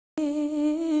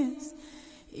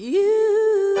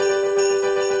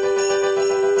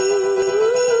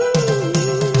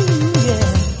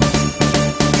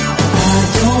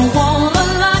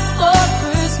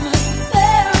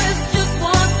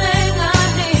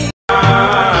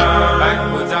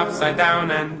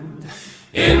Down and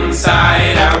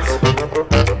inside out.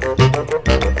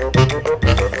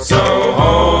 So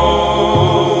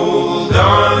hold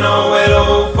on or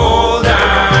it'll fall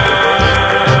down.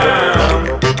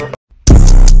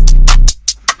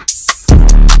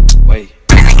 Wait.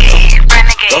 Renegade.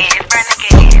 Go.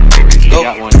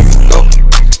 Got one. Go.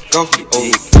 Go.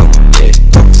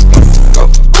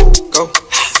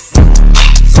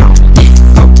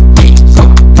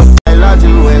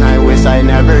 I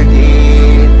never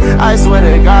did. I swear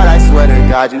to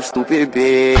God, you stupid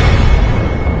bitch.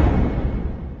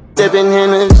 Sipping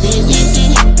Hennessy.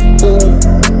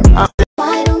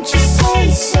 Why don't you say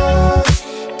so?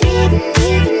 Didn't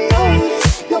even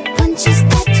notice. No punches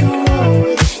that to roll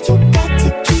with. You got to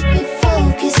keep me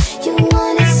focused. You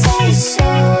wanna say so?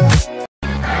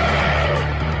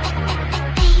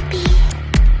 Baby,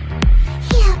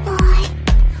 yeah boy,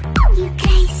 you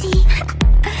crazy.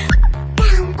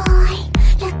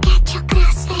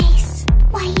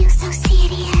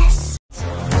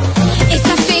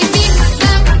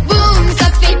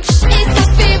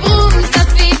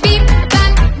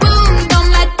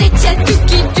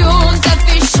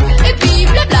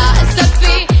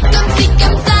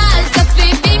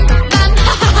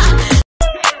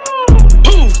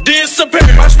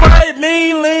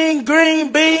 Lean,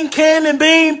 green bean, cannon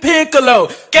bean, piccolo.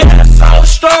 Gas so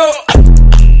strong.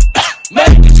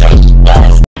 Make it so.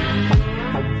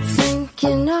 Think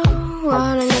you know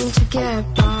what I need to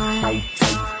get by.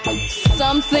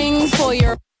 Something for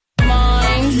your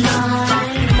mind.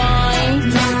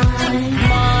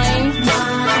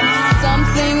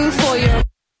 Something for your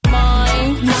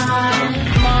mind.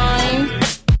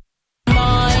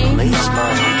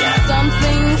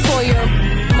 Something for your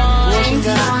mind.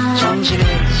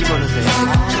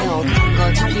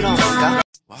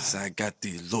 I got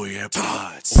the lawyer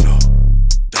pods. Uno,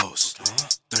 dos,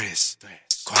 tres,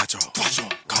 cuatro.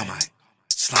 Call my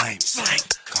slime.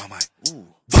 Call my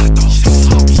vato.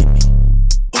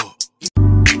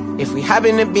 If we hop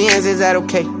in the Benz, is that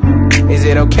okay? Is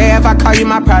it okay if I call you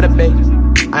my pride, babe?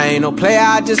 I ain't no player,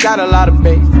 I just got a lot of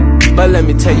babe. But let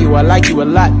me tell you, I like you a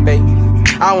lot, babe.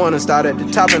 I wanna start at the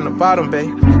top and the bottom,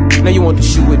 babe. Now you want the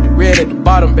shoe with the red at the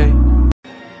bottom, babe.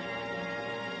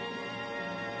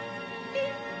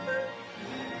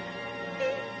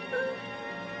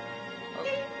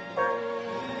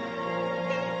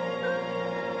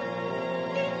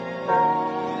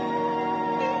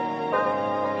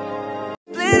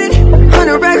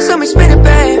 Racks on me, spin it,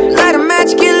 babe. Light a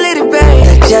match, get lit,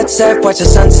 babe. Jet set, watch the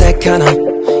sunset, kinda.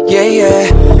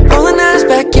 Yeah. Rolling eyes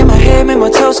back in my head, make my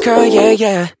toes curl,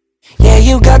 yeah. Yeah,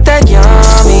 you got that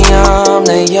yummy,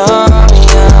 that yummy,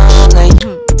 that.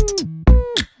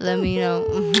 Let me know.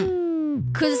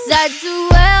 Cause I do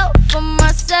well for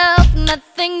myself.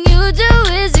 Nothing you do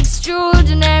is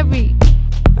extraordinary.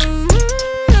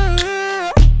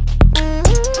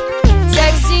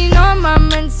 Texting on my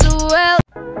mental well.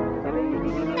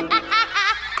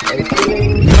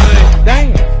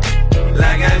 Damn.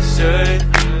 Like I should.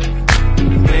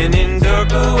 When in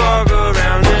dark, walk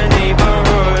around the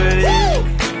neighborhood.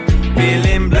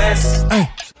 Feeling blessed. I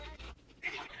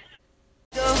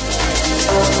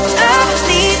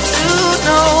need to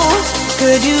know,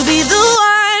 could you be the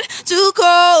one to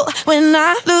call when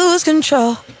I lose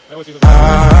control?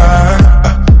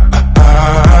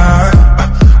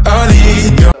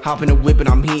 Hop in the whip and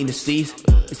I'm heating the seas.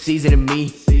 It's seasoning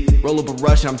me. Roll up a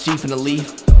rush and I'm chiefing the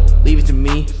leaf. Leave it to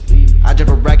me. I drop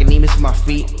a rack and Nemus to my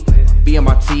feet. Be on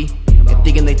my tee. And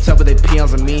thinking they tough with their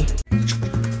peons on me.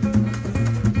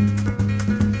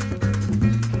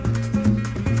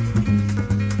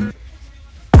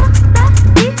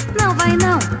 Não vai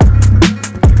não.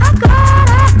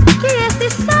 Agora que esse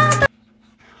som.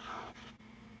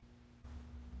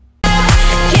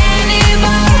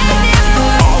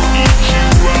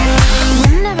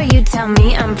 Whenever you tell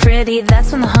me I'm pretty,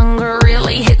 that's when the hunger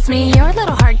really hits me. Your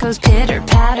little heart goes pitter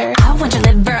patter. I want your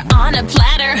liver on a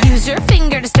platter. Use your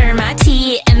finger to stir my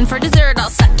tea, and for dessert I'll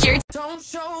suck your. Don't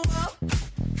show up,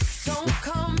 don't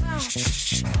come out,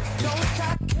 don't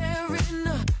stop caring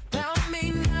about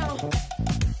me now.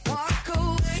 Walk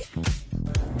away,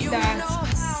 you know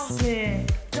how.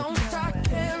 Don't stop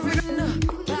caring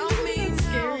about me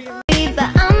now. But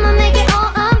I'ma make it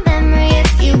all a memory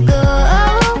if you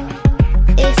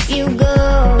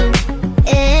go,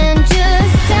 and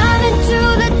just dive into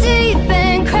the deep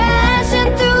end,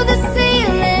 crashing through the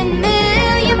ceiling,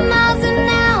 million miles an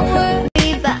hour.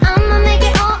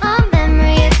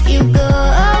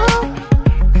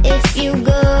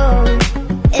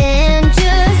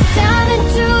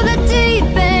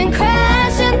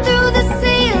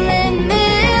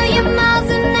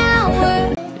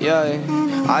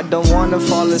 I don't wanna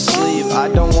fall asleep, I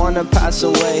don't wanna pass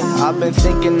away. I've been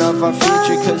thinking of our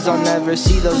future, cause I'll never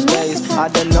see those days. I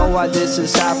don't know why this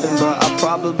has happened, but I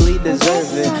probably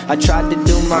deserve it. I tried to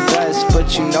do my best,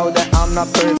 but you know that I'm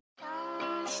not perfect.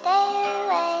 Don't stay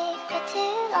awake for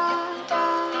too long,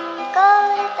 don't go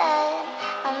to bed.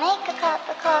 I'll make a cup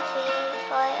of coffee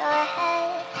for your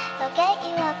head. I'll get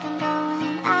you up and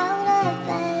going out of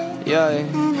bed.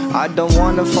 Yeah, I don't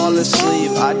wanna fall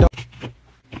asleep, I don't.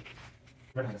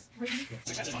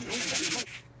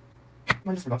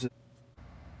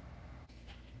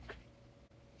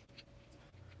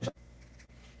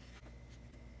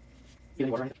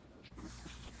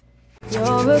 You're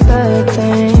a bad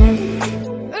thing.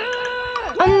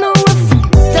 I know I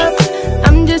fucked up,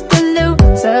 I'm just a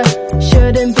loser.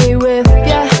 Shouldn't be with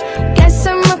ya. Guess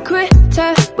I'm a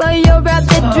quitter while you're out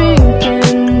there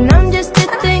drinking. I'm just a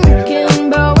thinking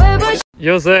about where.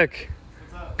 Yo Zach,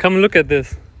 come look at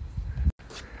this.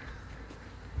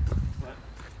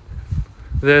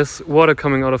 There's water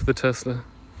coming out of the Tesla.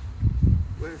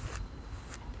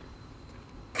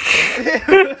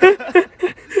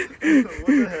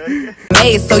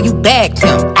 Made so you bagged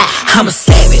him. I'm a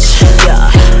savage.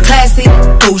 Classy,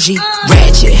 bougie,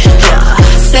 ratchet.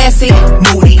 Sassy,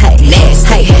 moody,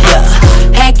 nasty.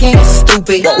 Hacking,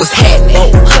 stupid. What's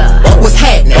happening? What's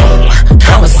happening?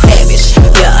 I'm a savage.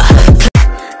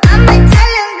 I'm a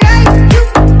telegram, you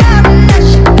fabulous.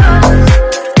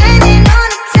 Standing on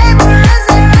the table,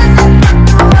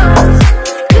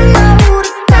 you know who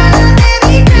to call,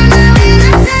 baby, when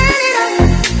I turn it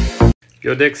on.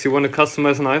 Yo Dex, you want to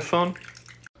customize an iPhone?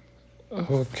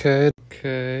 Okay.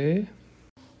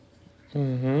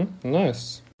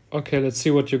 Nice. Okay, let's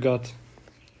see what you got.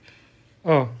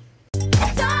 Oh.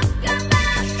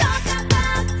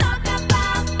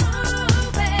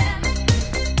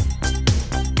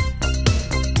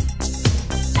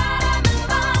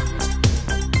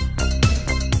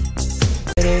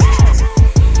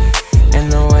 And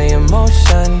the way you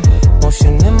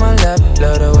motion in my lap,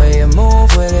 love the way you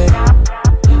move with it.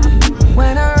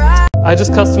 When I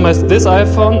just customized this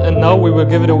iPhone and now we will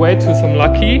give it away to some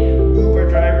lucky Uber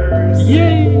drivers.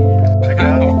 Yay! Check it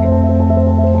out.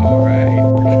 Alright.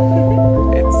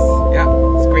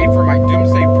 It's great for my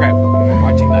doomsday prep. I'm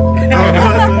watching that.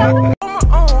 On my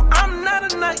own, I'm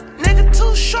not a knight. Nigga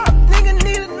too sharp, nigga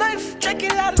need a knife. Check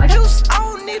it out of juice, I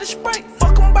don't need a Sprite.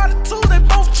 Fuck 'em by the two, they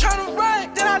both tryna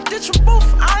ride. Then I ditch them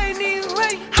both, I ain't even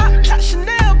right. Hot top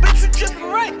Chanel, bitch, we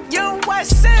drippin' right. Young white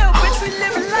cell, bitch, we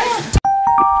living life.